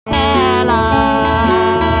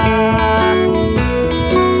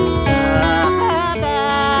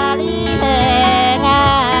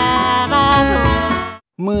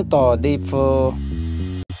ต่อดีโฟ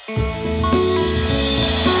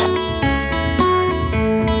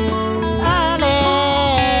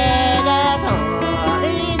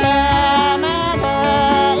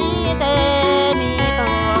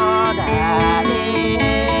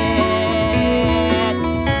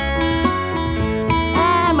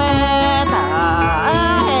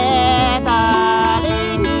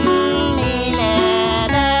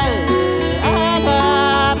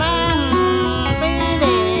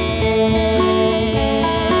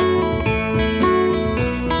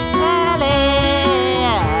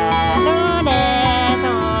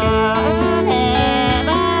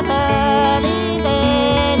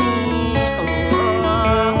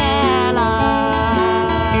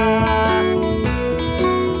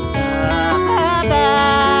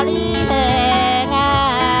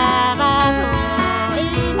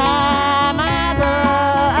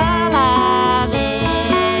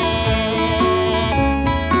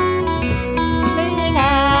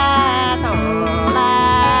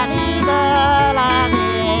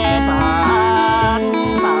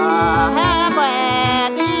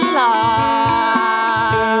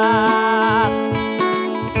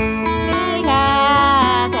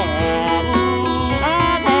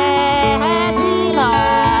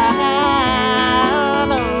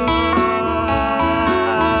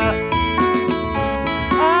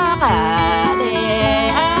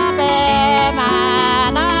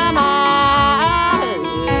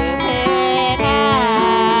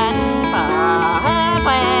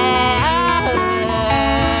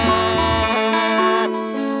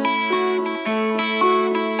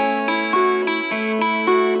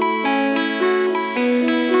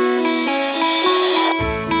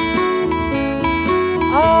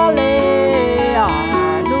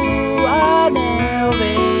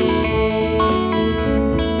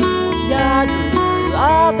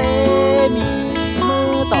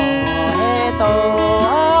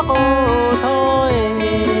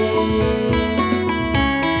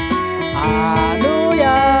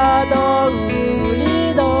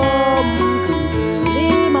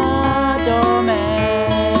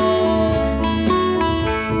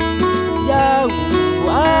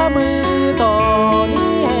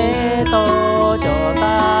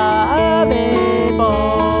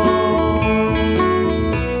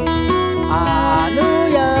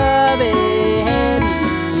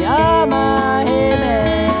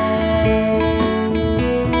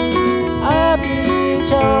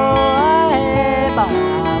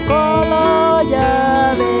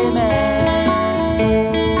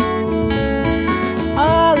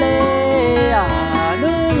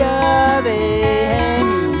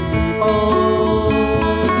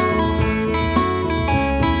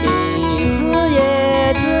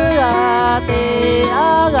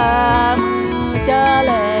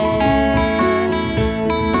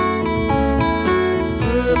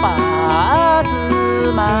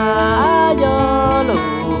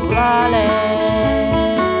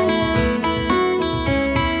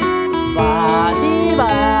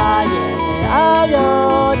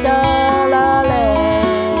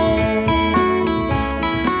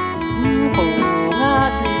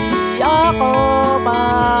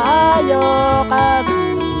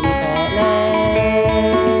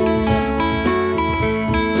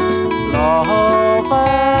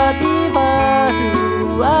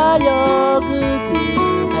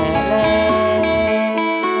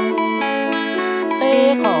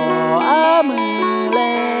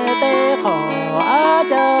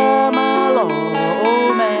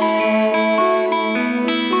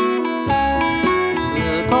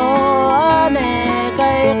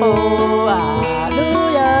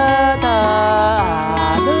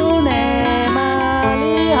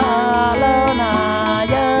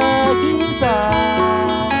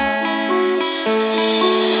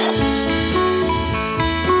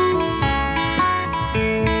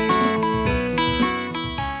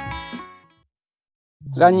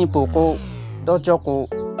ลานิปุโกโดโจโก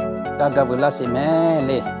กากาบุลาเซเมเ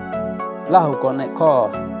ลลาหุโกเนคอ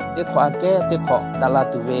ติขวาเกติขอดาลา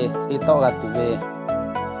ตุเวติโตกาตุเว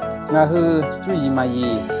งาฮือจุยมายี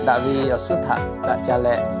ดาเวยสุทะกะจาเล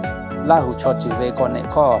ลาหุชอจิเวโกเน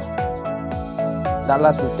คอดาล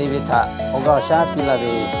าตุเตเวทะโอกาชาปิลาเว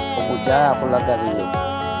โอปุจาโคลากาเว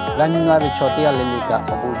ลานิงาเวชอติอาเลลิกาโ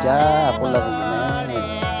อปุจาโคลาเว